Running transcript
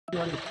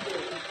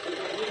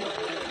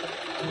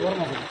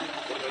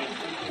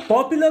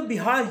Popular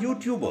Bihar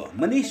YouTuber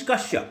Manish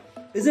Kashyap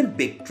is in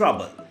big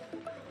trouble.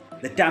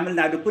 The Tamil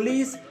Nadu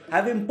police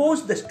have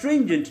imposed the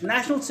stringent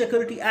National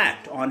Security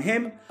Act on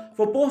him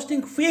for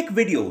posting fake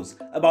videos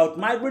about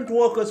migrant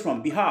workers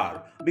from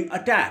Bihar being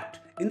attacked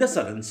in the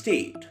southern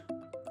state.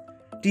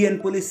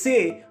 TN police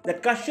say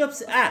that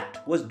Kashyap's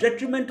act was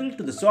detrimental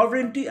to the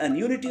sovereignty and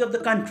unity of the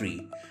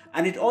country,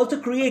 and it also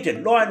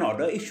created law and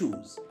order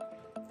issues.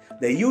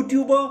 The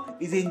YouTuber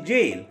is in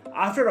jail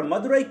after a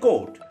Madurai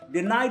court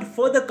denied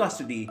further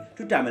custody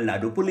to Tamil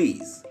Nadu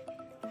police.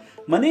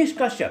 Manish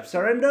Kashyap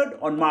surrendered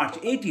on March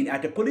 18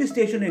 at a police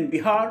station in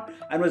Bihar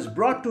and was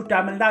brought to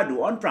Tamil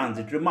Nadu on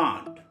transit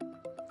remand.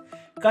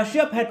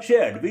 Kashyap had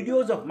shared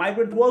videos of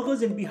migrant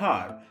workers in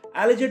Bihar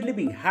allegedly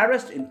being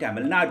harassed in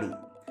Tamil Nadu.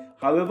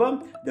 However,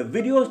 the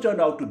videos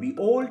turned out to be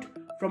old,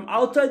 from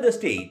outside the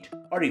state,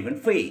 or even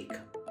fake.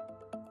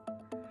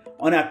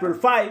 On April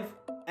 5,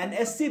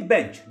 an SC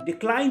bench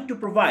declined to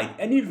provide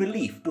any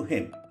relief to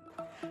him.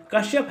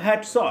 Kashyap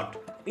had sought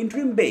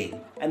interim bail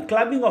and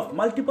clubbing of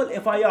multiple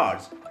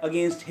FIRs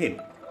against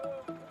him.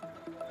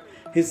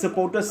 His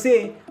supporters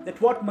say that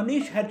what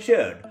Manish had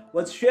shared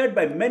was shared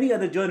by many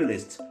other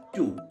journalists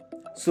too,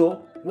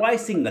 so why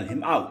single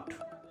him out?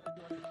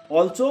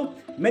 Also,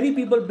 many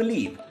people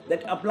believe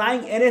that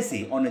applying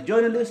NSA on a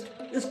journalist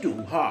is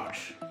too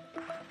harsh.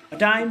 A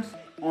Times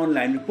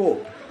online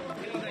report.